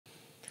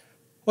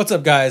What's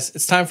up, guys?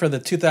 It's time for the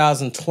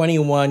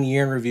 2021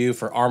 year in review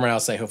for Armin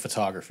Ausejo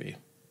Photography.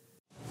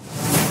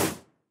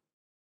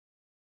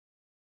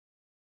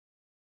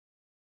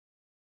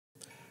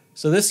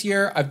 So this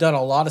year, I've done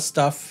a lot of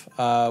stuff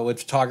with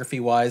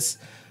photography-wise.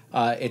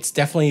 It's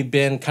definitely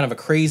been kind of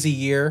a crazy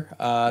year.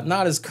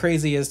 Not as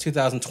crazy as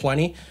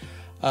 2020,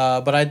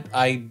 but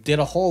I did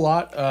a whole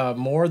lot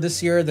more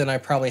this year than I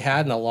probably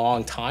had in a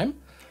long time.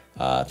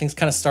 Things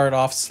kind of started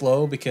off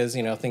slow because,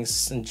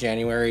 things in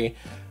January,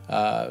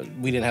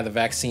 we didn't have the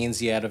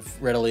vaccines yet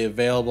readily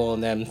available,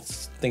 and then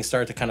things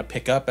started to kind of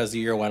pick up as the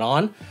year went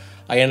on.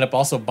 I ended up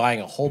also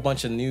buying a whole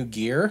bunch of new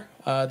gear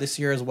this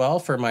year as well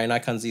for my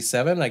Nikon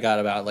Z7. I got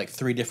about like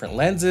 3 different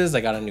lenses.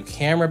 I got a new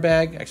camera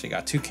bag. Actually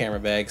got 2 camera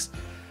bags.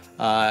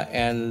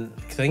 And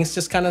things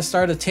just kind of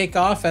started to take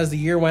off as the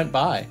year went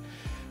by.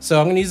 So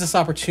I'm going to use this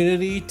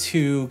opportunity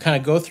to kind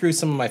of go through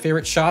some of my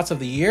favorite shots of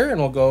the year, and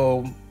we'll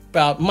go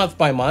about month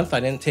by month. I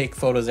didn't take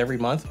photos every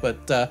month,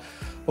 but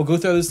we'll go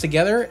through those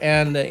together.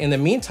 And in the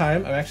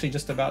meantime, I'm actually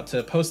just about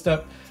to post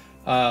up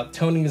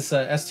Tony's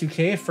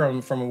S2K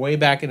from way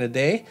back in the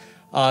day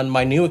on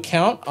my new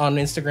account on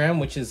Instagram,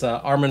 which is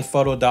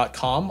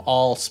arminphoto.com,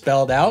 all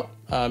spelled out.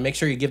 Make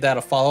sure you give that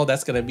a follow.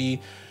 That's going to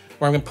be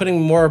where I'm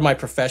putting more of my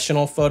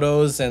professional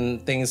photos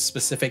and things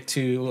specific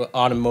to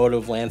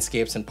automotive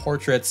landscapes and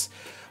portraits,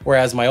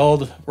 whereas my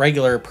old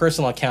regular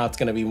personal account is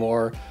going to be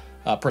more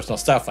personal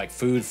stuff like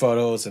food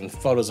photos and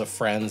photos of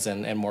friends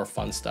and more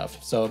fun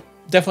stuff. So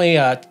definitely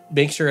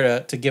make sure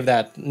to give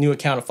that new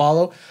account a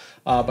follow.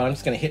 But I'm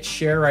just going to hit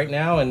share right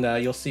now,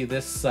 and you'll see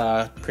this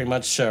pretty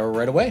much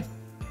right away.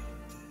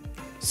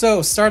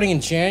 So starting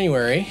in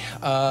January,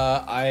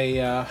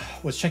 I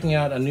was checking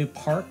out a new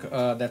park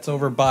that's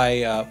over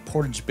by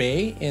Portage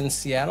Bay in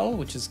Seattle,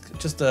 which is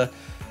just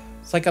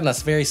it's like on the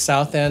very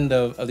south end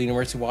of the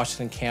University of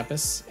Washington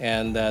campus,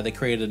 and they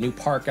created a new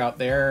park out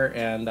there,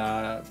 and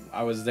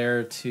I was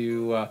there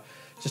to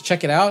just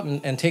check it out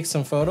and take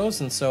some photos.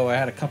 And so I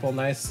had a couple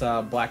nice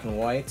black and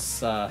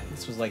whites.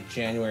 This was like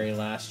January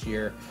last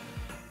year.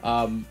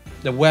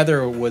 The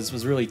weather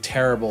was really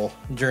terrible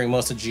during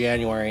most of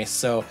January,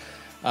 so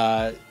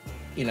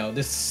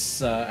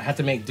this I had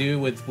to make do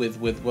with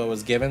what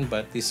was given,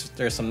 but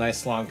there's some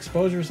nice long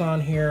exposures on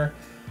here,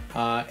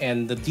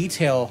 and the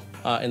detail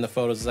in the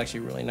photos is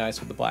actually really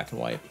nice with the black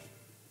and white.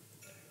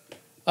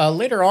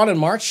 Later on in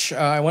March,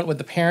 I went with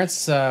the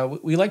parents.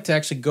 We like to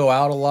actually go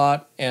out a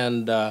lot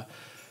and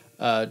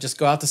just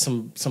go out to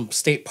some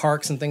state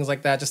parks and things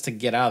like that, just to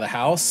get out of the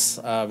house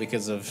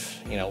because of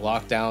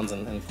lockdowns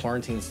and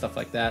quarantine and stuff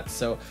like that.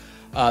 So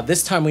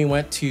this time we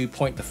went to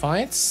Point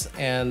Defiance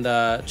and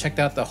checked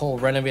out the whole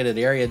renovated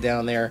area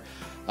down there.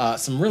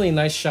 Some really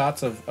nice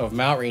shots of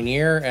Mount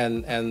Rainier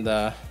and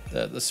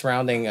the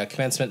surrounding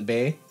Commencement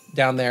Bay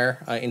down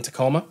there in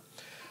Tacoma.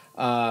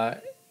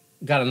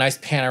 Got a nice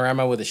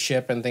panorama with a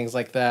ship and things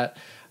like that.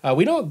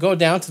 We don't go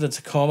down to the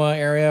Tacoma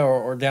area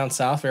or down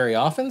south very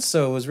often,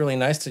 so it was really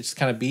nice to just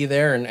kind of be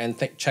there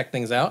and check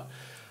things out.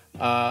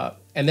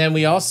 And then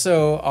we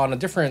also, on a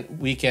different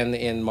weekend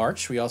in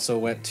March, we also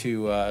went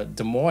to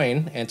Des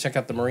Moines and checked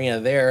out the marina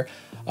there.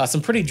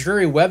 Some pretty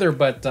dreary weather,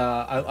 but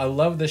I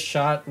love this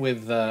shot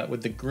with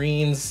the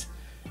greens.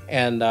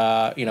 And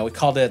we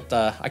called it,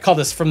 I call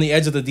this From the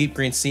Edge of the Deep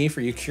Green Sea.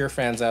 For you Cure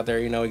fans out there,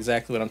 you know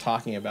exactly what I'm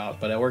talking about,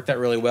 but it worked out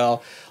really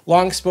well.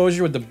 Long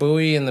exposure with the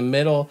buoy in the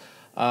middle.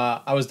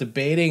 I was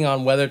debating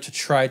on whether to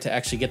try to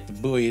actually get the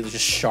buoy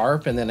just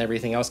sharp and then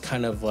everything else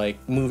kind of like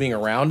moving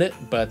around it,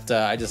 but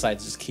I decided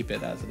to just keep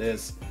it as it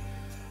is.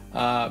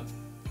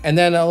 And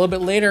then a little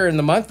bit later in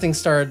the month, things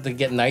started to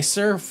get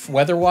nicer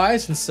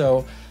weather-wise, and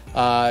so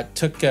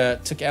took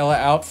Ella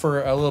out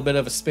for a little bit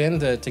of a spin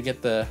to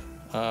get the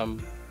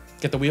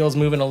wheels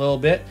moving a little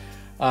bit,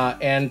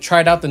 and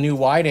tried out the new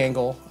wide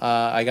angle.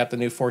 I got the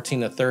new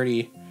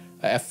 14-30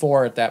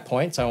 f4 at that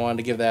point, so I wanted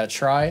to give that a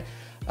try.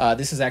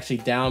 This is actually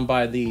down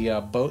by the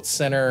boat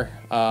center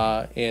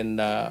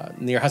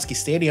near Husky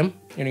Stadium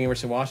in the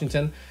University of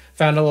Washington.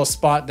 Found a little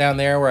spot down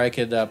there where I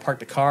could park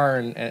the car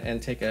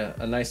and take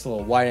a nice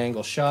little wide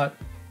angle shot.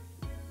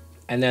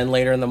 And then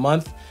later in the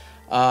month,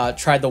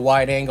 tried the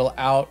wide angle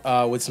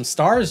out with some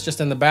stars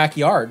just in the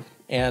backyard.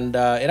 And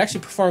it actually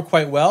performed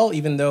quite well,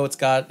 even though it's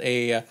got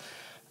a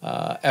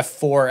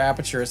f4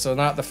 aperture, so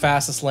not the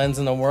fastest lens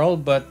in the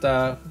world, but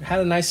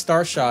had a nice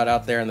star shot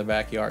out there in the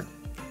backyard.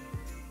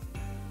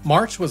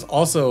 March was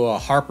also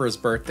Harper's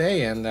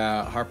birthday, and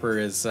Harper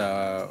is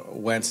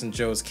Wentz and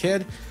Joe's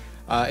kid.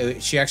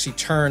 She actually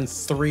turned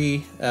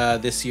 3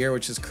 this year,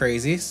 which is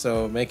crazy,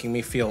 so making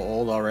me feel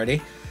old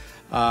already.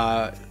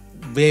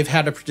 They've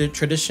had a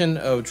tradition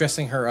of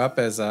dressing her up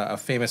as a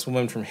famous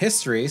woman from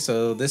history,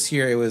 so this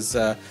year it was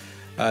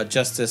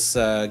Justice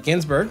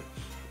Ginsburg.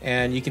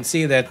 And you can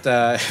see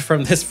that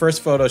from this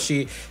first photo,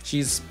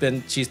 she's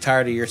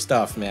tired of your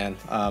stuff, man.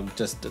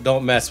 Just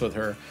don't mess with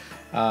her.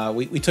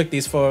 We took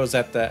these photos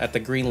at the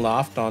Green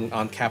Loft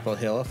on Capitol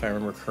Hill, if I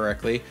remember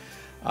correctly.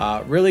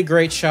 Really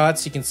great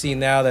shots. You can see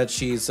now that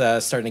she's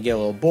starting to get a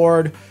little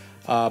bored,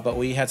 but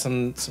we had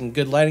some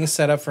good lighting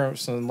set up for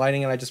some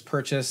lighting that I just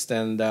purchased,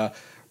 and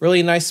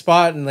really nice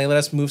spot, and they let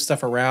us move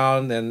stuff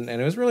around, and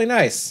it was really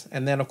nice.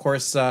 And then, of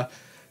course,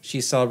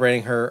 she's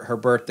celebrating her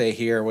birthday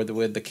here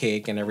with the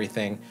cake and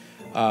everything.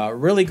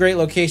 Really great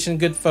location,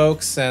 good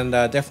folks, and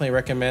definitely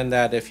recommend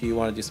that if you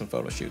want to do some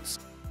photo shoots.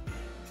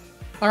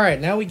 All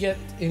right, now we get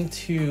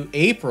into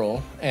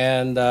April,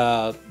 and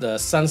the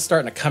sun's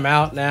starting to come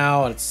out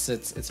now, and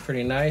it's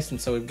pretty nice. And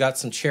so we've got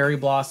some cherry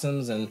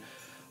blossoms, and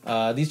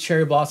these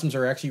cherry blossoms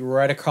are actually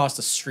right across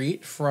the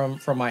street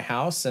from my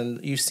house.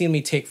 And you've seen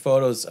me take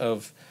photos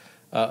of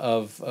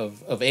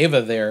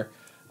Ava there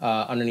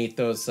underneath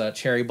those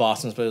cherry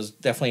blossoms, but it was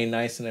definitely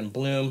nice and in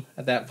bloom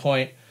at that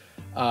point.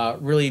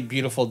 Really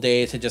beautiful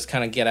day to just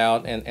kind of get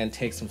out and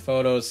take some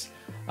photos.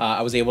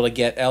 I was able to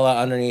get Ella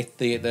underneath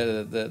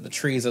the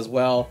trees as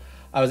well.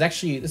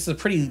 This is a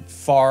pretty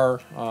far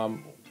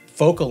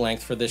focal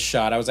length for this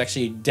shot. I was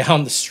actually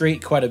down the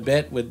street quite a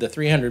bit with the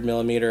 300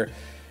 millimeter,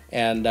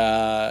 and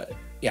yeah,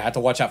 I had to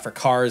watch out for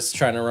cars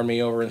trying to run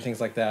me over and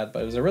things like that.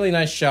 But it was a really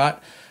nice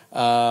shot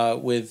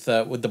with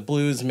the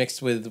blues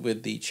mixed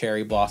with the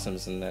cherry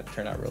blossoms, and that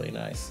turned out really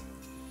nice.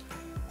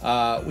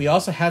 We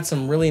also had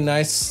some really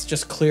nice,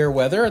 just clear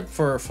weather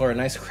for a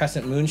nice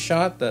crescent moon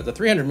shot. The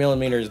 300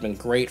 millimeter has been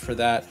great for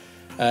that,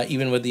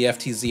 even with the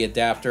FTZ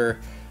adapter.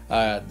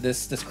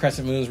 This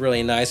crescent moon is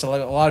really nice. A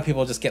lot of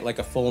people just get like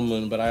a full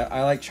moon, but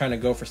I like trying to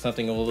go for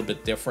something a little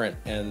bit different,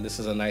 and this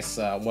is a nice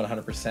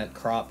 100%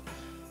 crop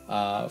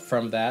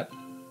from that.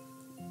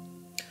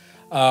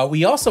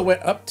 We also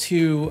went up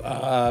to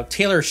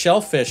Taylor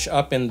Shellfish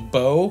up in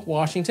Bow,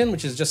 Washington,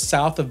 which is just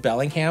south of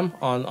Bellingham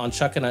on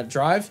Chuckanut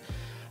Drive.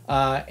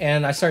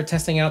 And I started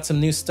testing out some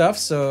new stuff.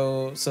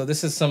 So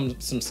this is some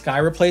sky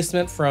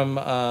replacement from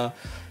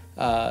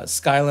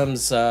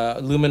Skylum's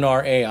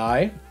Luminar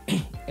AI,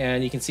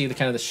 and you can see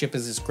the ship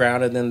is just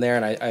grounded in there,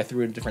 and I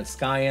threw a different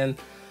sky in.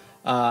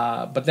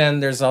 But then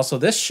there's also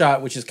this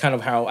shot, which is kind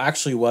of how it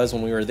actually was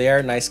when we were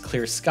there. Nice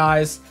clear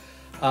skies.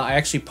 I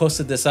actually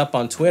posted this up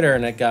on Twitter,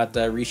 and it got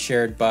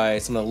reshared by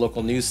some of the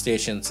local news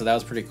stations, so that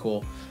was pretty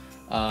cool.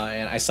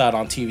 And I saw it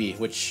on TV,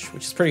 which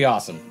is pretty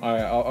awesome.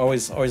 I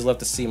always love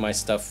to see my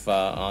stuff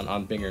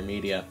on bigger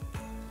media.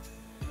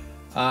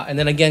 And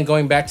then again,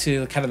 going back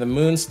to kind of the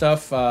moon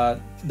stuff,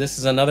 this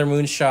is another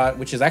moon shot,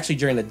 which is actually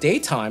during the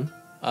daytime.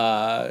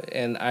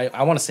 And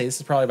I want to say this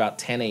is probably about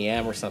 10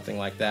 a.m. or something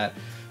like that.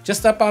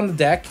 Just up on the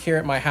deck here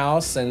at my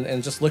house,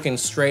 and just looking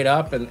straight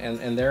up,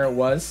 and there it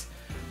was.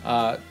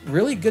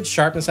 Really good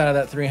sharpness out of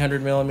that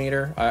 300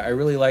 millimeter. I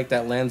really like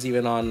that lens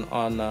even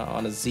on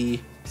a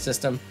Z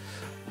system.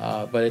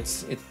 But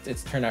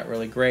it's turned out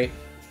really great.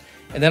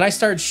 And then I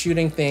started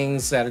shooting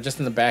things that are just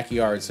in the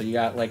backyard. So you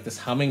got like this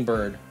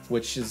hummingbird,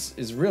 which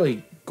is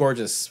really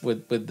gorgeous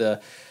with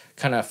the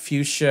kind of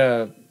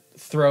fuchsia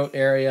throat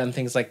area and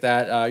things like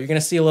that. You're gonna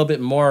see a little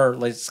bit more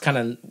like kind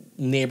of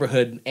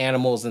neighborhood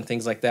animals and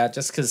things like that,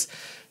 just because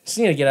you just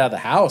need to get out of the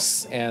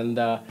house. And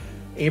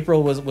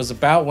April was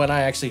about when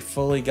I actually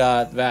fully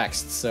got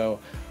vaxxed. So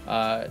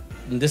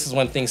this is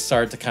when things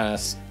started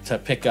to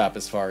pick up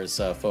as far as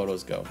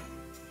photos go.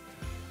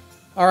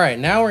 All right,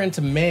 now we're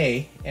into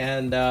May,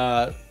 and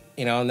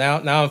you know,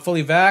 now I'm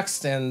fully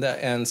vaxxed,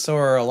 and so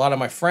are a lot of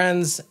my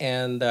friends,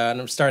 and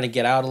I'm starting to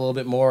get out a little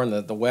bit more,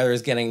 and the weather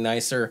is getting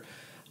nicer.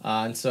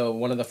 And so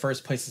one of the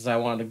first places I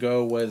wanted to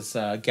go was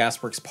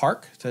Gasworks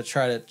Park to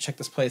try to check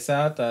this place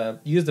out.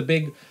 Used a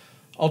big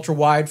ultra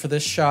wide for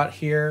this shot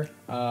here.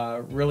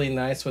 Really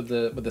nice with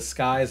the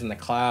skies and the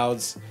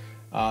clouds.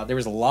 There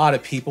was a lot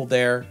of people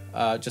there,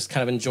 just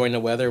kind of enjoying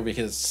the weather,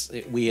 because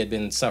we had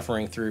been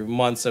suffering through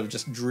months of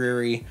just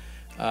dreary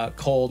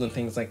cold and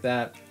things like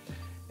that.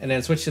 And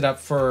then switched it up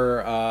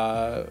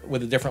for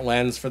with a different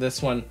lens for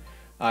this one.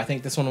 I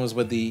think this one was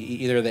with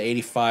either the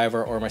 85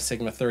 or my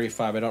Sigma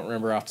 35. I don't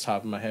remember off the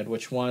top of my head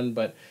which one,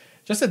 but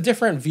just a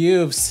different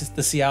view of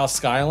the Seattle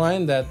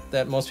skyline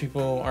that most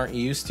people aren't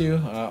used to.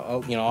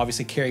 You know,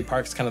 obviously Cary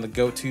Park's kind of the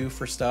go-to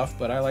for stuff,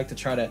 but I like to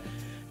try to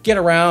get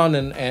around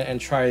and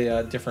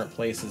try different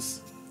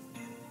places.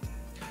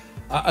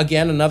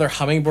 Again, another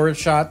hummingbird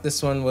shot.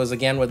 This one was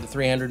again with the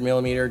 300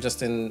 millimeter,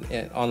 just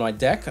on my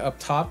deck up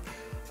top.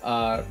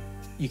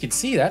 You can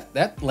see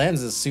that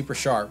lens is super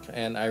sharp,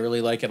 and I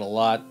really like it a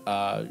lot.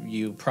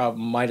 You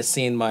probably might have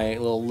seen my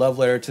little love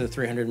letter to the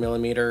 300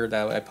 millimeter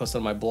that I posted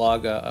on my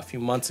blog a few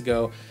months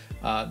ago.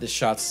 This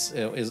shot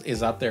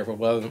is up there for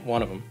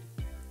one of them.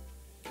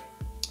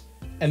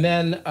 And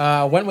then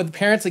went with the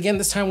parents again.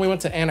 This time we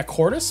went to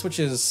Anacortes, which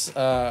is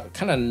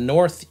kind of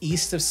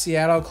northeast of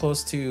Seattle,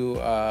 close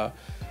to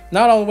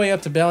not all the way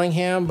up to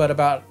Bellingham, but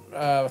about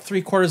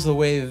 3/4 of the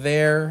way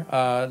there,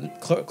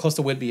 close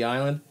to Whidbey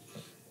Island.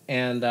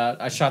 And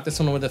I shot this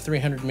one with a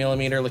 300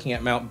 millimeter, looking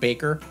at Mount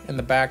Baker in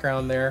the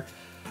background there.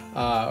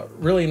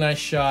 Really nice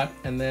shot.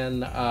 And then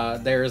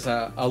there's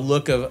a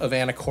look of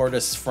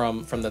Anacortes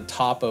from the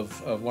top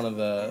of one of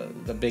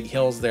the big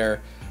hills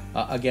there.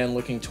 Again,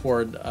 looking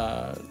toward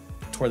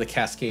the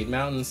Cascade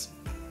Mountains.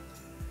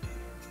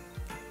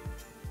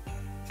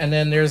 And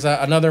then there's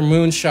another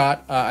moon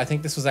shot. I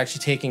think this was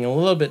actually taking a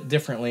little bit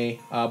differently,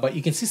 but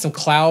you can see some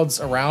clouds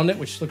around it,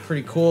 which looked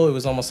pretty cool. It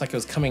was almost like it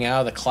was coming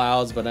out of the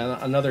clouds, but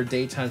another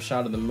daytime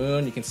shot of the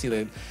moon. You can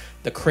see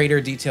the crater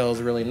detail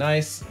is really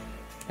nice.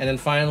 And then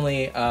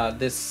finally,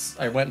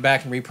 I went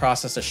back and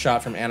reprocessed a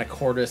shot from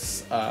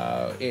Anacortes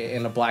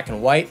in a black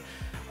and white,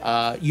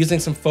 using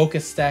some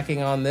focus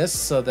stacking on this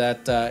so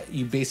that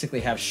you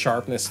basically have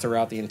sharpness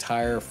throughout the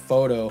entire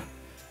photo.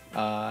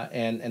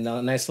 And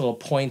a nice little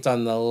point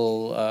on the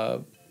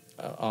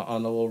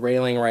little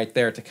railing right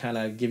there to kind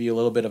of give you a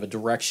little bit of a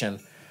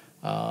direction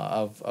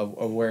of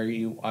where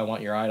I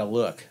want your eye to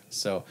look.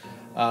 So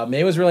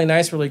May was really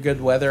nice, really good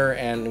weather,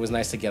 and it was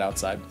nice to get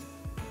outside.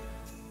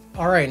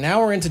 All right, now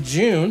we're into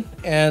June,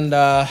 and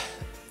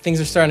things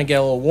are starting to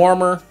get a little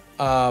warmer,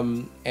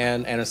 and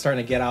it's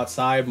starting to get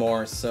outside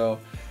more. So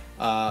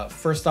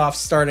first off,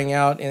 starting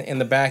out in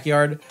the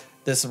backyard,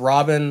 this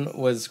robin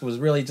was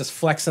really just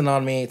flexing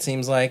on me, it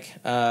seems like.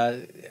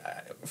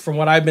 From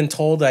what I've been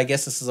told, I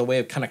guess this is a way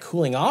of kind of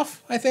cooling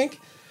off, I think,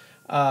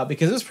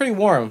 because it was pretty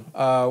warm.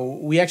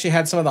 We actually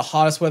had some of the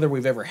hottest weather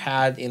we've ever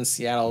had in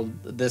Seattle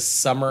this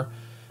summer.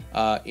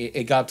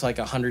 It got to like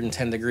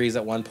 110 degrees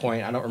at one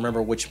point. I don't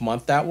remember which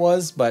month that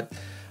was, but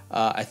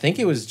I think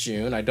it was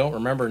June. I don't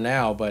remember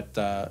now, but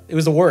it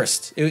was the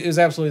worst. It was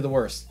absolutely the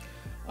worst.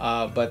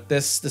 But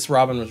this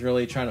robin was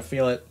really trying to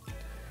feel it.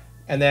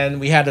 And then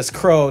we had this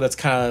crow that's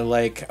kind of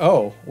like,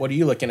 oh, what are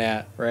you looking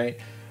at, right?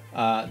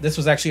 This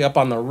was actually up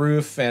on the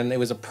roof, and it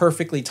was a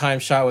perfectly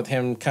timed shot with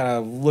him kind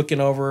of looking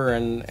over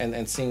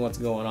and seeing what's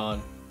going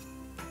on.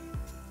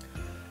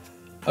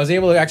 I was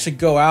able to actually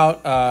go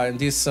out and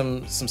do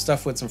some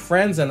stuff with some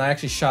friends, and I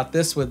actually shot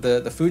this with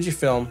the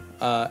Fujifilm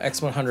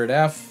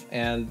X100F,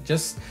 and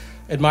just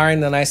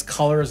admiring the nice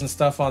colors and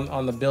stuff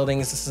on the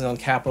buildings. This is on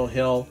Capitol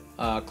Hill,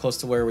 close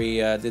to where we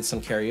did some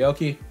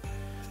karaoke.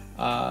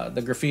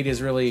 The graffiti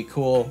is really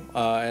cool,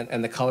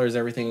 and the colors,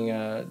 everything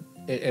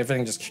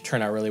just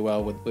turned out really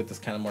well with this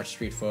kind of more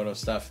street photo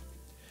stuff.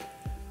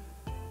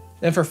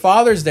 Then for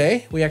Father's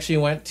Day, we actually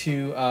went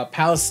to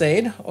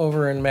Palisade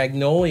over in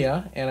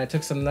Magnolia, and I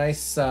took some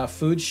nice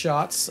food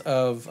shots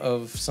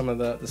of some of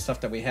the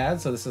stuff that we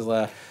had. So this is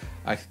a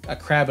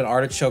crab and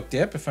artichoke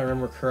dip, if I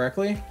remember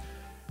correctly.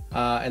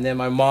 And then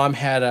my mom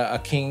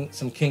had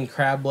some king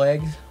crab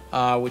legs,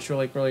 which were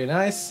like really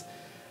nice.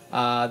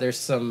 There's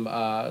some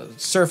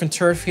surf and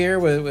turf here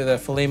with a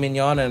filet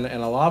mignon and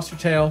a lobster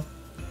tail.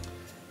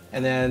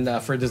 And then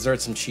for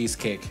dessert, some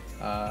cheesecake,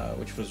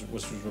 which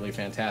was really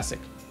fantastic.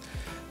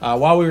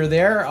 While we were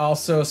there, I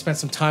also spent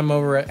some time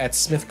over at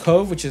Smith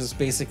Cove, which is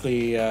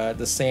basically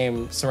the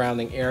same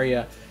surrounding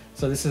area.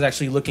 So this is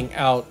actually looking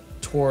out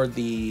toward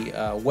the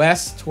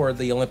west, toward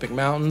the Olympic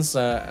Mountains,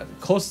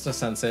 close to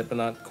sunset, but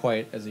not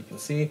quite, as you can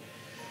see.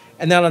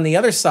 And then on the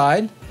other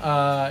side,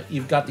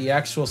 you've got the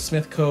actual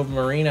Smith Cove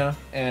Marina,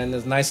 and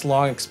there's nice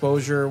long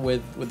exposure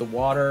with the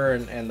water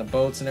and the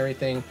boats and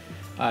everything.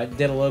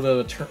 Did a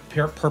little bit of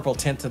a purple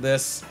tint to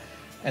this.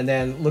 And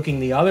then looking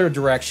the other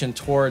direction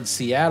towards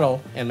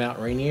Seattle and Mount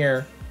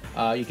Rainier,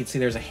 you can see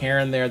there's a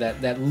heron there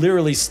that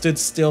literally stood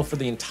still for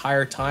the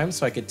entire time,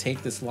 so I could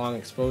take this long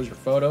exposure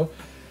photo,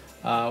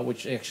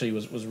 which actually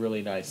was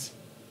really nice.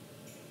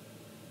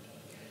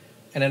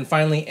 And then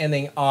finally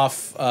ending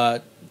off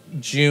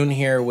June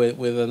here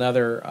with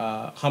another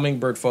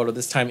hummingbird photo,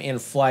 this time in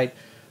flight.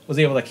 Was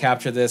able to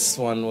capture this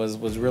one,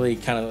 was really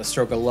kind of a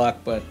stroke of luck,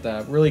 but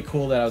really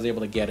cool that I was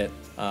able to get it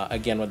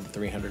again with the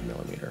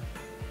 300mm.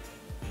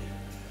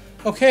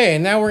 Okay,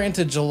 now we're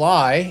into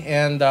July,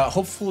 and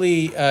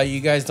hopefully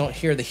you guys don't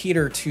hear the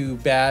heater too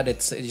bad. It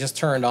just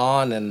turned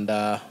on, and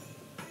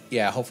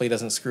yeah, hopefully it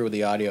doesn't screw with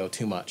the audio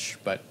too much.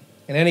 But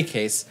in any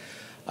case,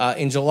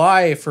 in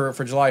July, for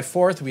July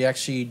 4th, we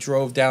actually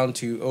drove down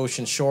to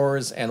Ocean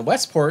Shores and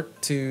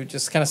Westport to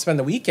just kind of spend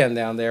the weekend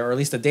down there, or at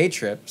least a day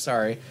trip,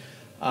 sorry.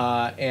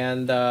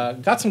 And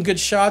got some good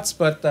shots,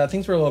 but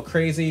things were a little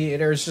crazy.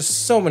 There's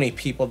just so many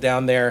people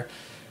down there.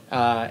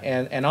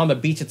 And on the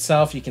beach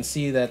itself, you can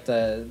see that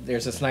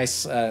there's this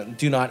nice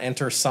do not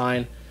enter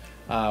sign,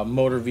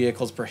 motor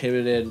vehicles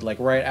prohibited, like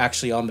right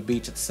actually on the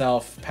beach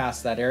itself,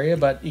 past that area.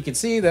 But you can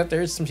see that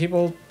there's some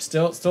people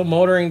still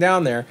motoring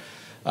down there.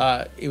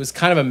 It was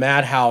kind of a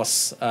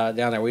madhouse down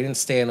there. We didn't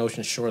stay in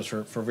Ocean Shores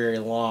for very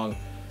long.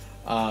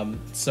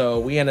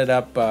 So we ended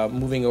up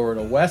moving over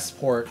to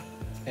Westport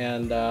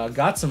and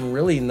got some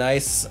really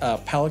nice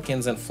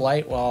pelicans in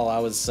flight while I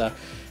was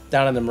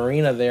down in the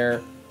marina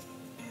there.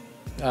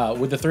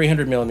 With the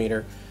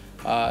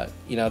 300mm,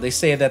 you know, they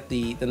say that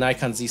the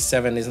Nikon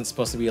Z7 isn't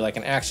supposed to be like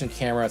an action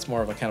camera. It's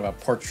more of a kind of a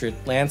portrait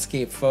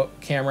landscape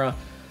camera,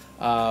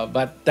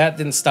 but that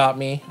didn't stop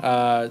me.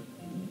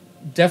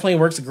 Definitely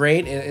works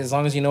great as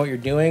long as you know what you're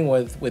doing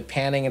with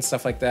panning and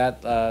stuff like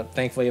that.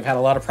 Thankfully, I've had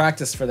a lot of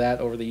practice for that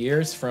over the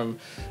years from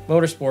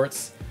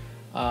motorsports.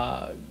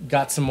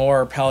 Got some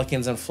more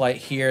pelicans in flight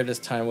here, this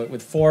time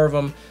with 4 of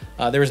them.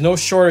 There was no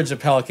shortage of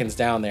pelicans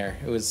down there.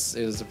 It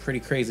was a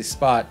pretty crazy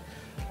spot.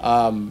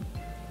 And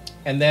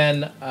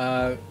then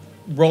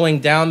rolling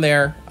down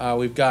there,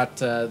 we've got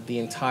the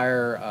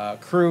entire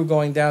crew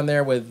going down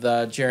there with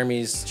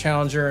Jeremy's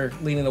Challenger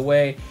leading the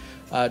way,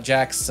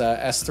 Jack's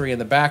S3 in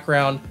the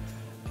background.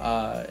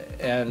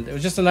 And it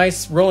was just a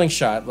nice rolling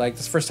shot. Like,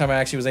 this first time I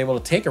actually was able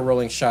to take a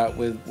rolling shot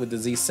with the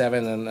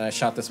Z7, and I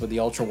shot this with the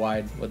ultra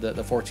wide with the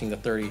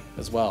 14-30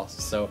 as well.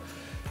 So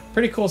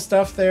pretty cool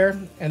stuff there.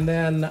 And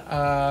then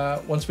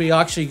once we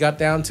actually got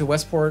down to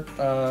Westport,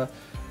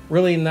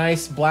 really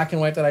nice black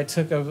and white that I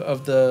took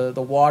of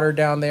the water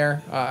down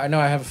there. I know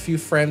I have a few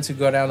friends who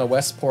go down to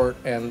Westport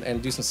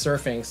and do some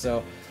surfing,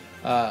 so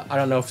I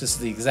don't know if this is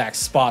the exact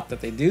spot that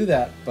they do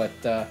that, but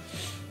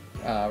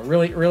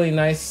really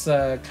nice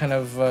kind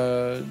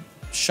of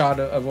shot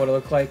of what it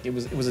looked like. It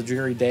was a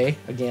dreary day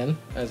again,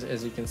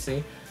 as you can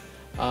see.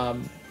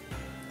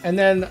 And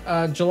then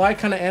July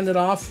kind of ended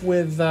off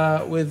with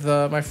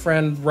my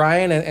friend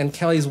Ryan and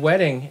Kelly's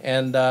wedding,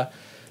 and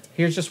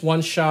here's just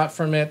one shot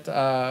from it.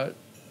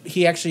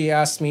 He actually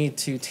asked me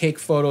to take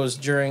photos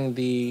during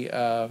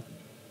their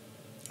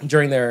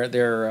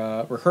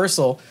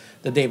rehearsal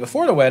the day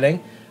before the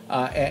wedding,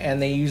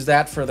 and they used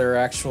that for their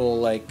actual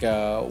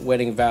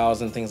wedding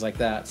vows and things like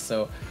that.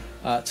 So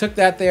took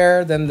that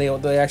there. Then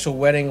the actual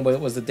wedding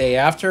was the day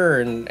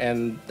after,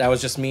 and that was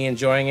just me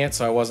enjoying it.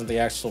 So I wasn't the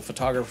actual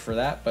photographer for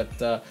that,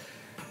 but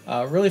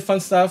really fun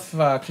stuff.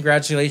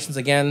 Congratulations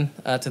again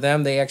to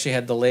them. They actually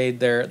had delayed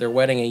their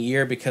wedding a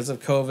year because of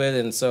COVID,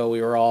 and so we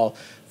were all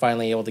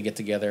finally able to get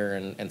together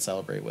and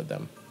celebrate with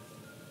them.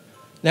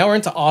 Now we're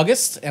into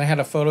August, and I had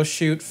a photo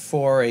shoot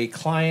for a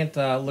client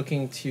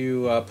looking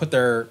to put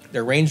their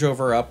Range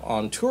Rover up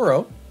on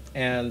Turo,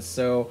 and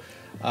so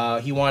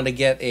he wanted to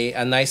get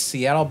a nice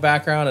Seattle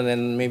background and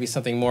then maybe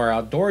something more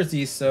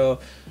outdoorsy. So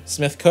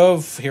Smith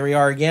Cove, here we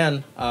are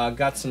again.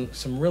 Got some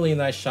really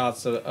nice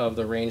shots of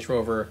the Range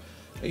Rover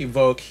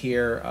Evoque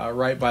here,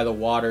 right by the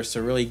water,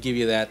 so really give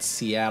you that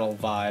Seattle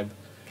vibe.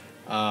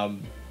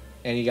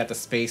 And you got the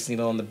Space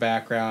Needle in the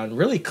background.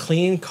 Really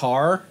clean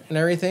car and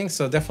everything,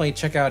 so definitely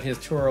check out his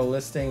Turo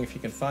listing if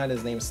you can find.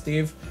 His name's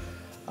Steve,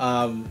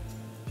 and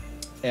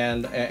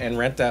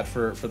rent that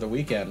for the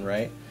weekend,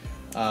 right?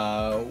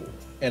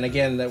 And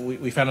again,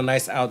 we found a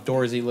nice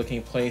outdoorsy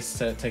looking place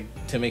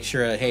to make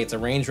sure that, hey, it's a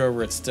Range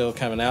Rover, it's still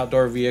kind of an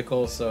outdoor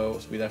vehicle, so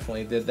we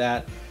definitely did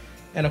that.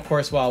 And of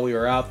course, while we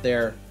were out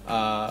there,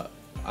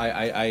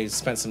 I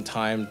spent some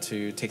time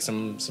to take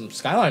some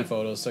skyline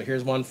photos. So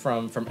here's one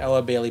from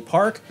Ella Bailey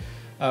Park,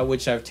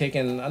 which I've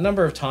taken a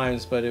number of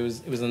times, but it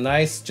was a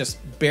nice, just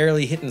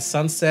barely hitting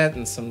sunset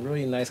and some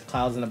really nice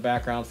clouds in the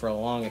background for a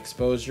long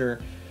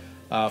exposure.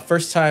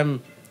 First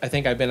time I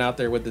think I've been out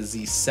there with the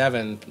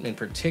Z7 in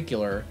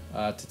particular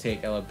to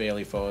take Ella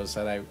Bailey photos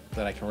that I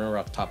can remember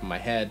off the top of my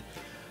head.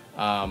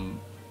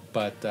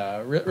 But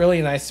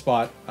really nice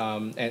spot,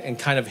 and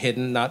kind of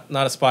hidden, not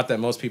a spot that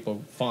most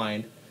people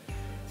find.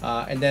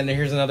 And then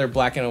here's another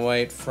black and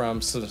white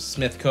from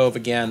Smith Cove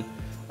again.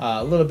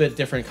 A little bit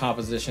different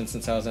composition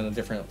since I was in a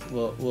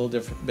little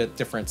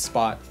different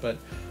spot, but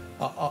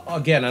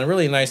again, a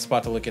really nice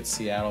spot to look at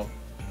Seattle.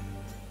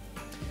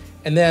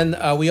 And then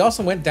we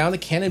also went down to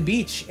Cannon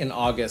Beach in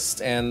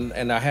August,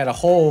 and I had a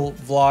whole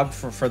vlog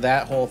for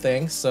that whole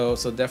thing, so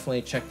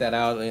definitely check that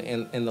out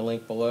in the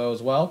link below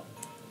as well.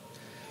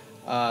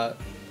 A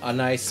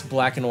nice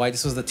black and white.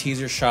 This was the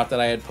teaser shot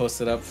that I had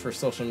posted up for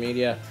social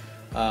media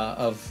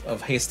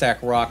of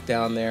Haystack Rock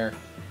down there,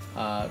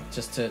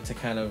 just to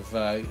kind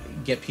of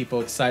get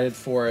people excited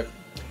for it.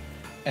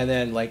 And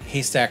then like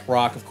Haystack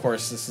Rock, of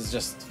course, this is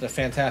just a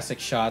fantastic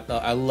shot.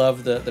 I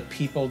love the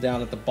people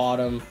down at the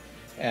bottom,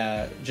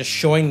 just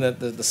showing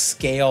the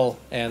scale,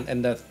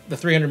 and the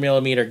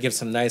 300mm gives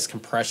some nice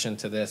compression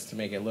to this to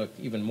make it look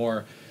even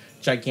more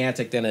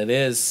gigantic than it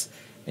is.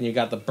 And you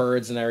got the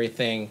birds and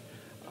everything.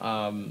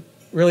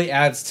 Really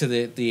adds to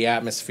the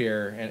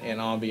atmosphere and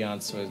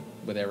ambiance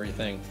with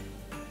everything.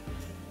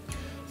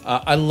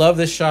 I love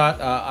this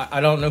shot. I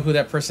don't know who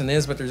that person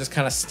is, but they're just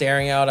kind of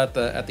staring out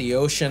at the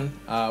ocean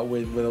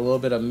with a little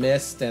bit of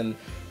mist and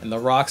the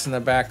rocks in the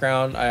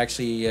background. I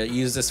actually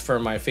used this for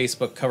my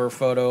Facebook cover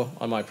photo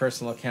on my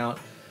personal account.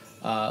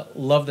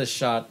 Love this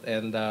shot,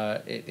 and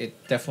it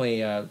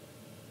definitely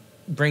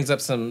brings up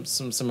some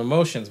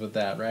emotions with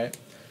that, right?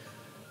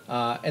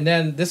 And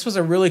then this was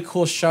a really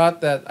cool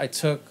shot that I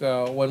took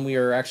when we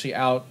were actually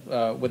out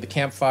with the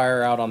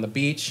campfire out on the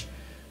beach.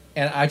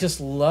 And I just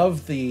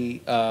love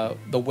the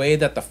way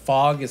that the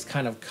fog is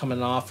kind of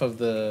coming off of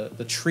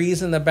the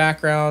trees in the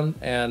background,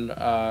 and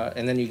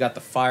then you got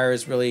the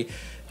fires really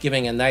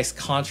giving a nice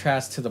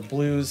contrast to the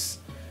blues.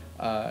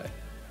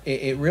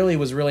 It really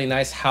was really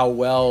nice how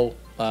well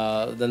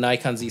the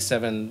Nikon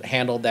Z7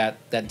 handled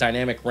that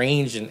dynamic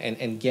range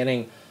and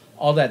getting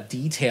all that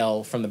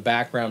detail from the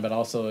background, but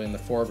also in the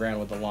foreground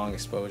with the long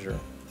exposure.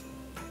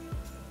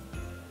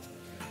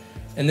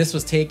 And this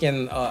was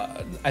taken,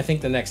 I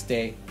think, the next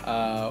day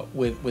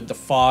with the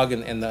fog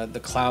and the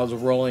clouds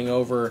rolling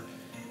over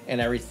and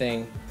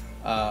everything.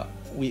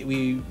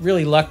 We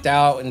really lucked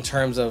out in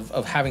terms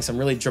of having some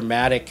really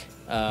dramatic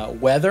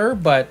weather,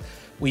 but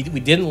we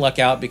didn't luck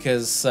out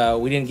because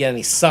we didn't get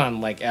any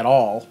sun at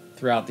all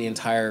throughout the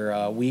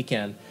entire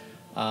weekend.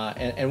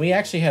 And we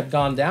actually had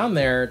gone down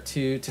there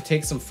to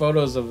take some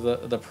photos of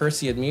the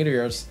Perseid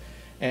meteors,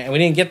 and we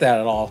didn't get that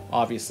at all,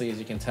 obviously, as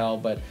you can tell,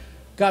 but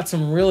got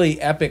some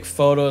really epic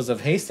photos of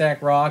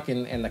Haystack Rock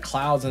and the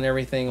clouds and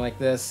everything like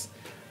this.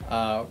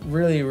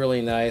 Really,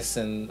 really nice,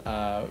 and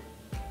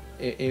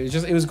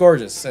it was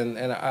gorgeous, and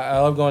I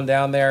love going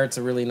down there. It's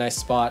a really nice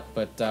spot,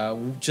 but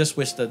just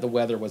wish that the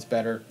weather was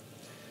better.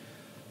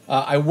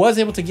 I was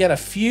able to get a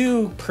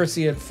few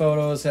Perseid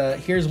photos.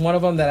 Here's one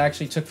of them that I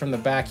actually took from the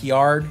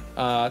backyard.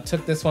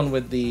 Took this one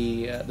with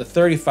the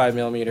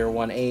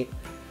 35mm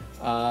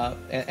 1.8,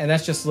 and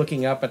that's just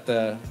looking up at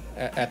the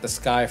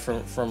sky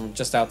from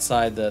just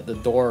outside the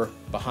door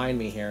behind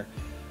me here,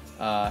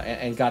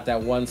 and got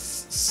that one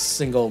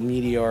single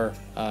meteor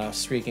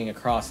streaking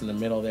across in the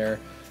middle there.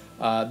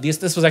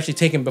 This was actually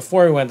taken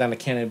before we went down to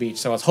Cannon Beach,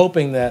 so I was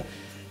hoping that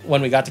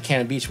when we got to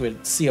Cannon Beach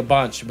we'd see a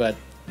bunch, but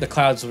the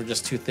clouds were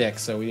just too thick,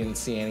 so we didn't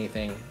see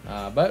anything.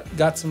 But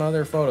got some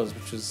other photos,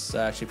 which was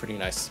actually pretty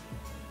nice.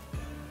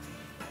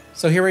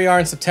 So here we are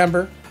in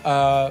September.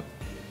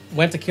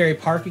 Went to Cary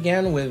Park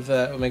again with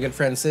my good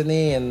friend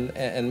Sydney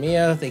and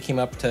Mia. They came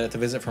up to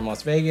visit from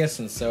Las Vegas,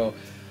 and so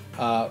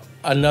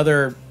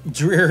another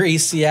dreary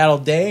Seattle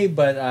day,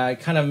 but I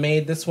kind of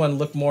made this one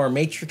look more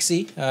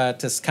Matrixy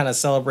to kind of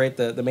celebrate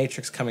the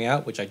Matrix coming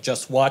out, which I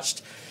just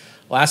watched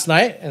last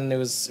night, and it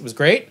was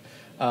great.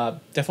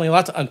 Definitely a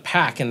lot to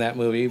unpack in that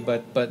movie,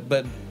 but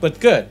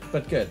good.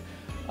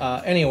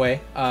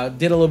 Anyway,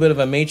 did a little bit of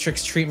a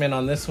Matrix treatment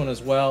on this one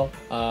as well,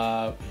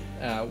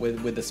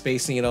 with the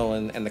Space Needle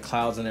and the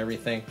clouds and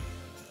everything.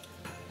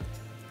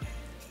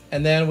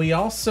 And then we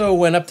also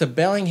went up to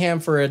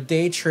Bellingham for a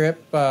day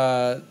trip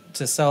to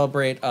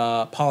celebrate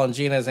Paul and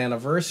Gina's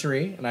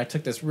anniversary, and I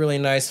took this really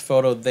nice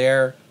photo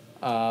there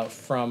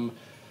from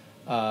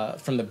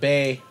the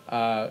bay.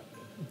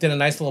 Did a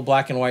nice little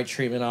black and white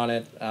treatment on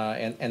it,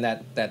 and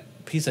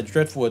that piece of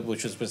driftwood,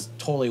 which was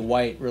totally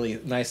white, really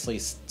nicely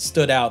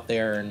stood out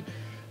there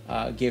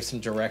and gave some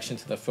direction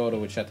to the photo,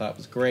 which I thought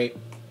was great.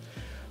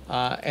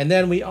 And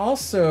then we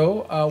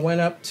also went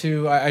up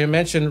to, I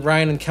mentioned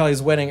Ryan and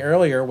Kelly's wedding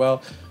earlier.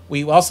 Well,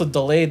 we also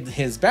delayed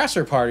his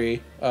bachelor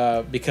party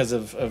because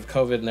of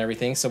COVID and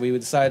everything, so we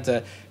decided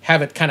to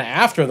have it kind of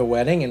after the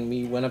wedding, and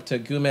we went up to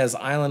Gomez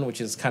Island, which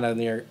is kind of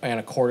near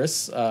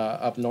Anacortes,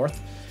 up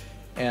north,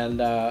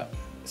 and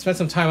spent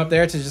some time up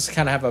there to just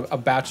kind of have a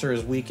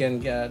bachelor's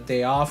weekend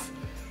day off.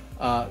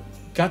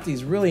 Got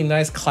these really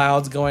nice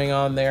clouds going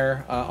on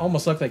there.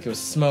 Almost looked like it was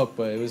smoke,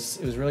 but it was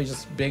really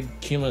just big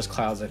cumulus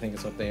clouds, I think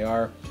is what they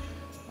are.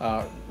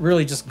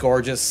 Really just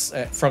gorgeous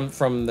from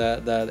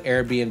the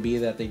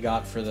Airbnb that they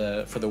got for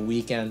the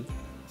weekend.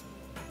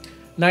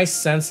 Nice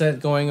sunset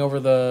going over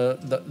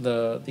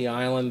the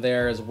island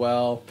there as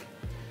well.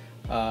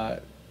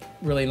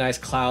 Really nice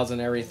clouds and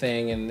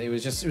everything, and it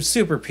was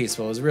super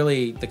peaceful. It was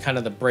really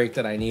the break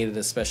that I needed,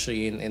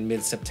 especially in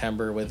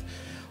mid-September with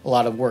a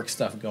lot of work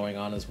stuff going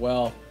on as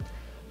well.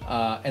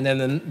 And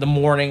then the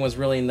morning was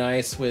really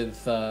nice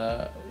with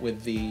the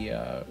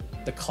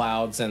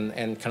clouds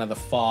and kind of the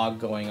fog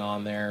going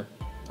on there,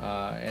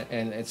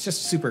 and it's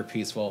just super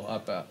peaceful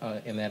up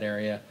in that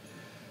area.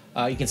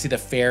 You can see the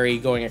ferry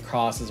going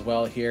across as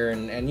well here,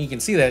 and you can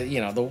see that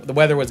the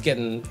weather was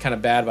getting kind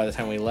of bad by the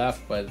time we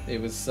left, but it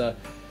was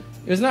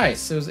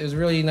nice. It was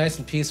really nice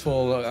and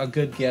peaceful, a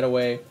good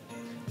getaway.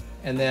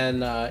 And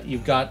then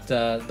you've got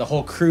the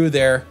whole crew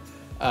there.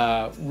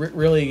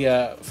 Really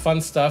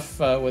fun stuff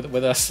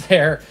with us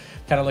there,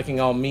 kind of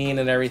looking all mean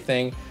and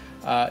everything.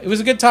 It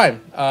was a good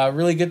time.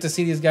 Really good to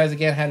see these guys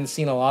again. Hadn't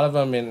seen a lot of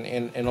them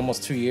in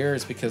almost 2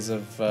 years because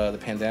of the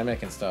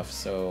pandemic and stuff.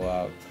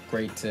 So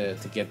great to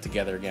get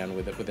together again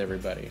with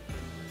everybody.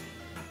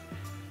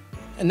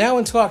 And now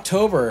into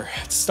October,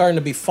 it's starting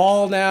to be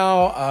fall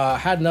now.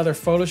 Had another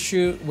photo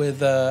shoot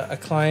with a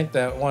client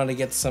that wanted to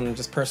get some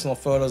just personal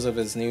photos of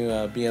his new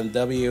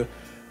BMW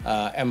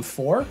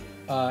M4.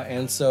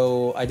 And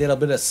so I did a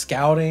bit of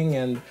scouting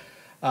and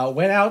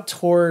went out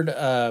toward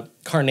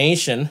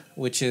Carnation,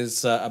 which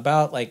is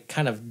about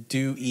kind of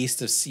due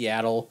east of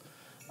Seattle.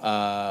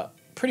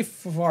 Pretty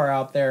far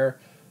out there.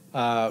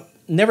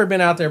 Never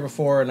been out there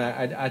before, and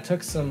I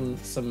took some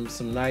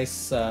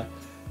nice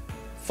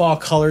fall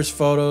colors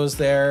photos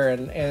there,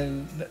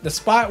 and the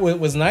spot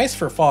was nice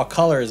for fall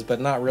colors,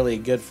 but not really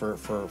good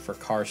for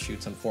car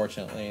shoots,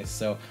 unfortunately.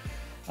 So,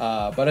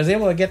 but I was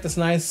able to get this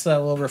nice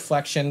little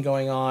reflection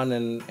going on,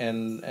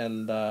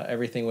 and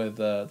everything with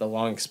the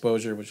long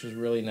exposure, which was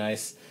really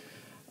nice.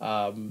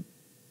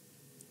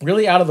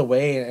 Really out of the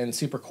way and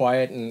super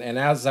quiet. And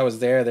as I was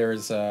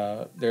there's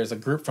a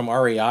group from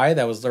REI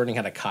that was learning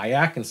how to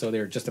kayak, and so they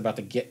were just about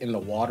to get in the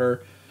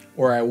water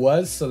where I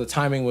was, so the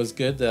timing was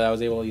good that I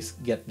was able to at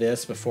least get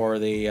this before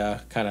they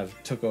kind of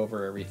took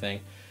over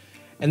everything.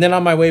 And then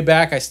on my way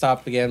back, I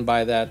stopped again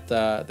by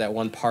that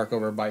one park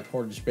over by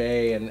Portage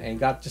Bay, and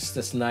got just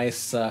this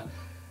nice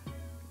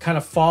kind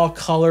of fall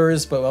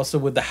colors, but also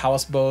with the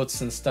houseboats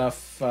and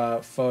stuff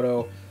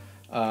photo,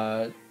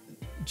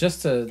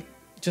 just to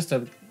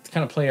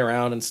kind of play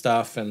around and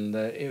stuff. And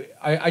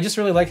I just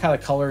really like how the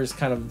colors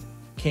kind of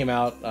came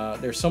out.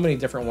 There's so many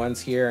different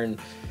ones here, and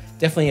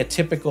definitely a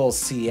typical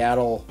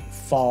Seattle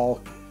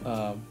fall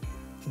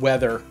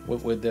weather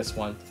with this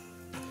one.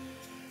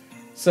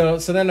 So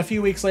then a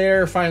few weeks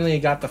later, finally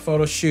got the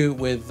photo shoot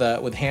with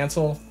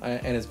Hansel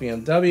and his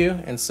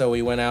BMW, and so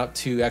we went out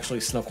to actually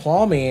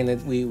Snoqualmie,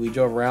 and we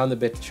drove around a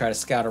bit to try to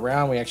scout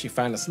around. We actually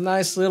found this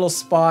nice little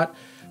spot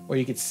where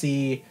you could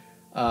see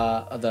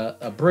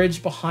a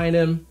bridge behind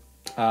him,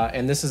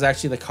 and this is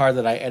actually the car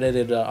that I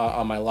edited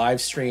on my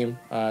live stream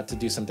to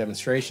do some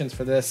demonstrations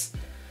for this,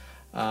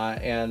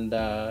 and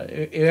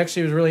it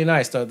actually was really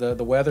nice. The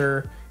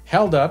weather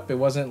held up. It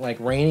wasn't like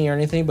rainy or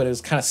anything, but it was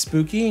kind of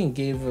spooky and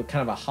gave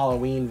kind of a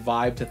Halloween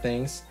vibe to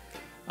things.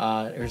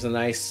 There's a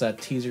nice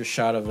teaser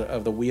shot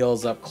of the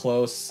wheels up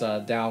close,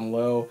 down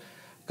low.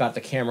 Got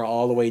the camera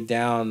all the way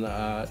down,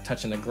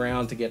 touching the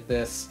ground to get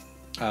this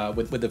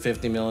with the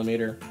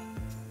 50mm.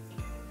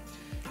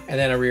 And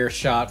then a rear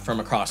shot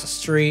from across the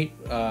street,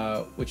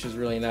 which is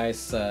really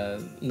nice.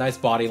 Nice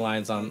body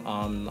lines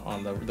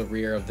on the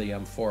rear of the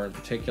M4 in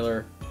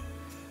particular.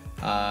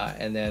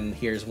 And then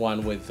here's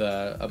one with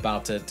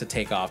about to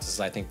take off. This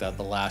is, I think,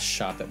 the last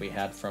shot that we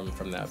had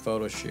from that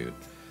photo shoot.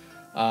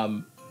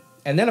 And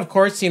then, of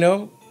course,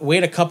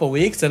 wait a couple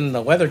weeks and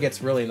the weather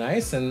gets really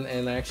nice.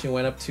 And I actually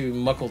went up to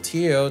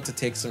Mukilteo to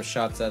take some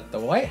shots at the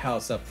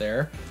lighthouse up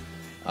there.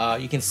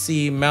 You can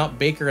see Mount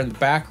Baker in the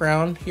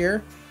background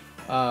here,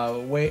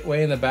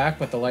 way in the back,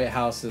 but the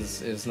lighthouse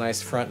is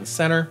nice front and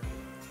center.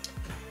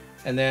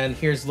 And then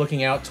here's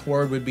looking out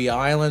toward Whidbey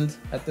Island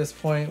at this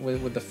point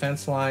with the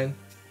fence line.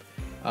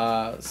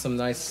 Some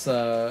nice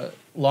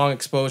long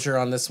exposure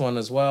on this one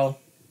as well.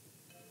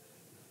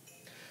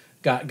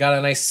 Got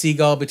a nice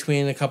seagull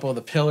between a couple of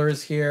the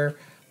pillars here.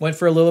 Went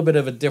for a little bit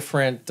of a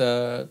different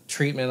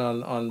treatment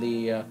on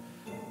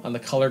the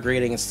color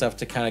grading and stuff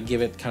to kind of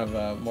give it kind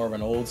of more of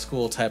an old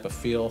school type of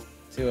feel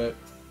to it.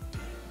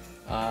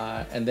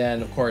 And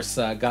then, of course,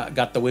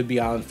 got the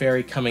Whidbey Island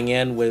Ferry coming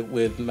in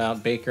with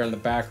Mount Baker in the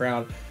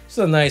background. Just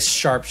a nice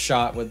sharp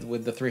shot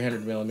with the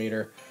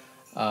 300mm.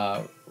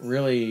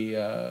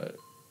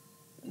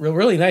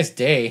 Really nice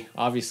day,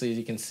 obviously, as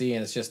you can see,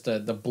 and it's just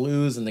the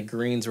blues and the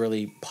greens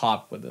really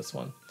pop with this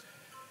one.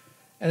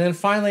 And then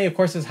finally, of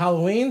course, it's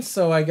Halloween,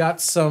 so I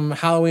got some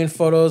Halloween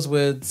photos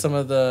with some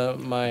of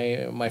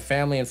my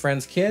family and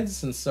friends'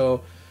 kids, and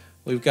so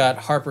we've got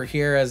Harper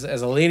here as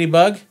a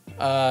ladybug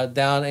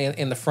down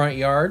in the front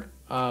yard,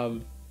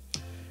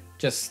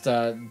 just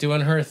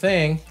doing her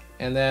thing,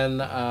 and then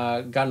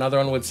got another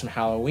one with some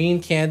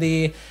Halloween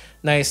candy,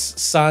 nice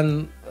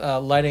sun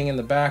lighting in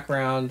the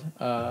background.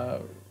 I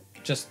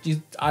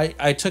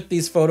took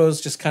these photos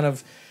just kind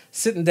of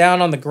sitting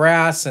down on the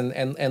grass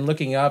and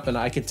looking up, and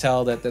I could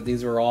tell that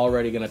these were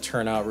already going to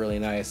turn out really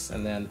nice.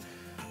 And then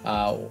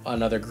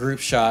another group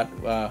shot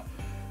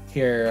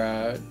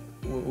here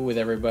with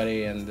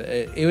everybody, and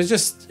it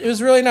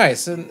was really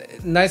nice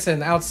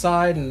and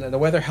outside, and the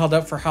weather held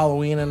up for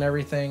Halloween and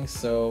everything,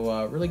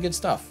 so really good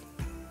stuff.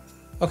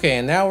 Okay,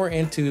 and now we're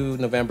into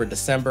November,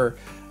 December.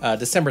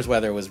 December's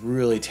weather was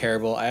really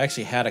terrible. I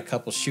actually had a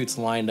couple shoots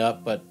lined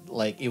up, but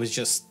like it was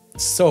just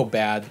so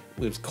bad.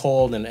 It was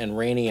cold and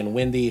rainy and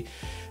windy,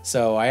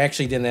 so I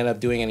actually didn't end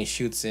up doing any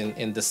shoots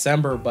in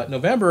December, but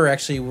November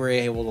actually we were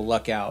able to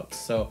luck out.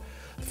 So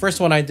the first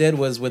one I did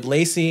was with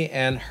Lacey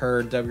and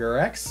her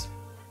WRX.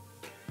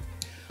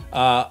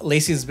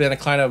 Lacey's been a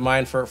client of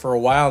mine for a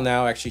while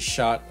now. Actually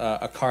shot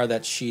a car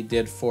that she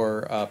did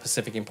for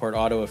Pacific Import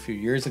Auto a few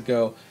years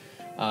ago.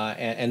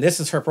 And this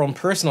is her own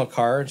personal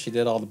car. She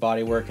did all the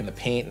body work and the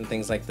paint and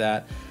things like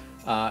that.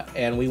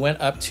 And we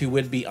went up to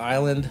Whidbey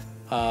Island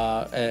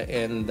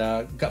and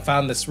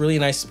found this really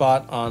nice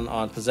spot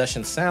on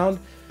Possession Sound.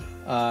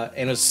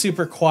 And it was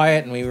super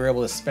quiet, and we were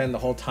able to spend the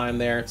whole time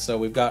there. So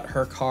we've got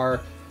her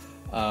car,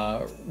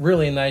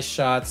 really nice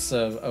shots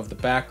of the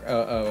back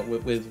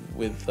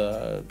with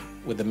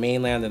the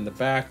mainland in the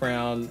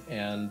background,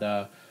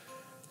 and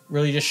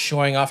really just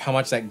showing off how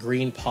much that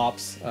green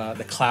pops.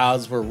 The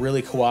clouds were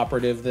really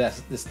cooperative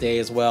this day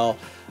as well.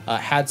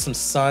 Had some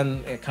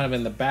sun kind of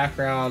in the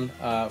background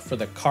for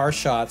the car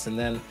shots, and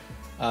then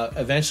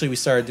eventually we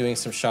started doing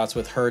some shots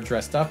with her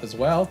dressed up as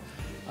well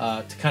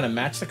to kind of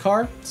match the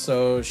car.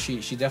 So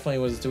she definitely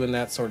was doing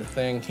that sort of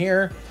thing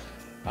here.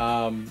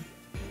 And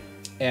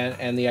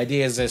the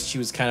idea is that she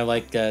was kind of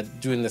like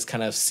doing this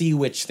kind of sea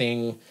witch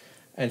thing.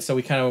 And so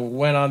we kind of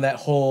went on that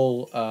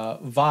whole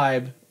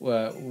vibe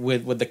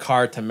with the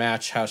car to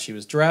match how she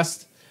was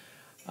dressed,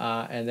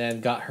 and then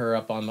got her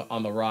up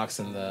on the rocks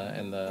and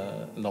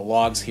the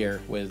logs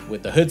here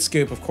with the hood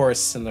scoop, of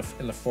course, in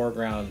the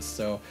foreground.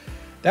 So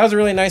that was a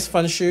really nice,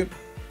 fun shoot.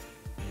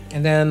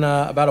 And then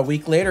about a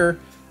week later,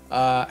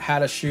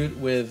 had a shoot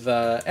with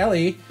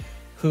Ellie,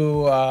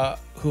 who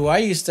I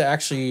used to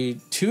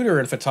actually tutor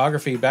in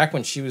photography back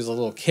when she was a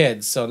little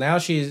kid. So now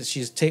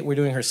we're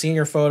doing her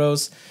senior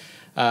photos.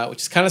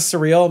 Which is kind of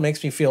surreal. It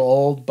makes me feel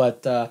old,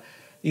 but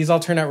these all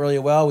turned out really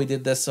well. We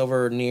did this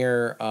over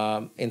near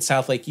in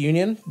South Lake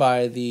Union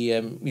by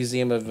the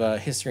Museum of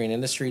History and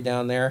Industry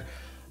down there.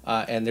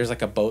 and there's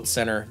like a boat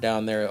center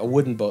down there, a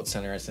wooden boat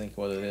center, I think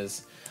what it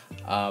is.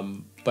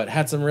 But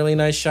had some really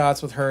nice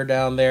shots with her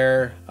down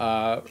there.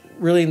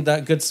 Really in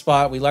that good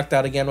spot. We lucked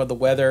out again with the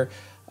weather.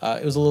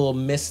 It was a little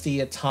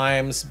misty at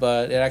times,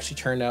 but it actually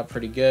turned out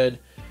pretty good.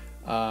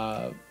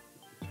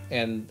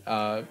 And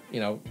you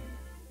know,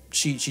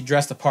 she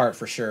dressed apart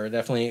for sure.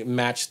 Definitely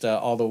matched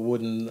all the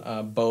wooden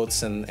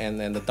boats and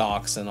the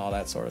docks and all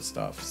that sort of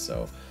stuff.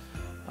 So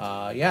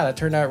yeah, that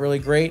turned out really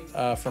great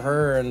for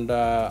her. And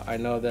I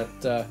know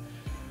that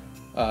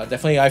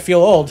definitely I feel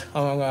old.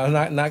 I'm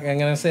not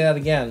gonna say that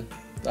again.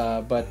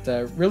 But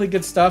really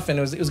good stuff, and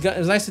it was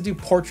nice to do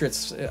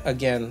portraits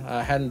again.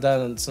 I hadn't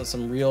done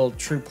some real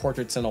true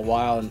portraits in a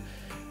while, and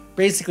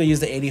basically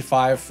used the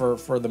 85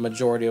 for the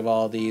majority of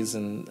all of these,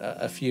 and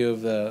a few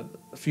of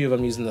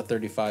them using the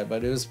 35.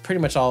 But it was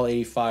pretty much all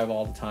 85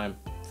 all the time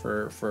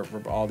for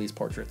all these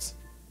portraits.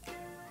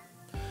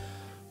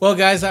 Well,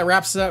 guys, that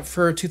wraps it up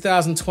for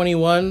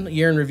 2021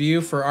 year in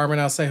review for Armin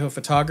Ausejo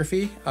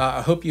Photography.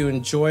 I hope you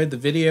enjoyed the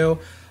video.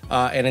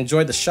 And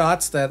enjoyed the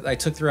shots that I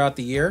took throughout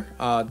the year.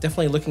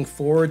 Definitely looking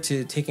forward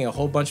to taking a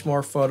whole bunch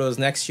more photos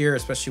next year,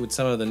 especially with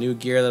some of the new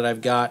gear that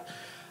I've got.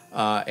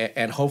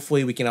 And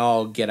hopefully we can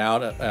all get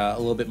out a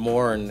little bit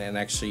more and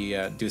actually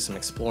do some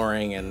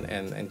exploring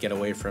and get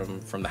away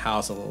from the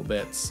house a little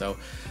bit. So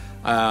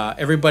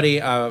everybody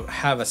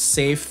have a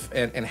safe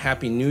and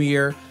happy new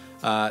year.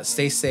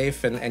 Stay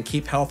safe and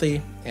keep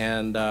healthy.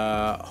 And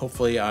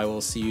hopefully I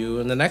will see you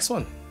in the next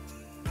one.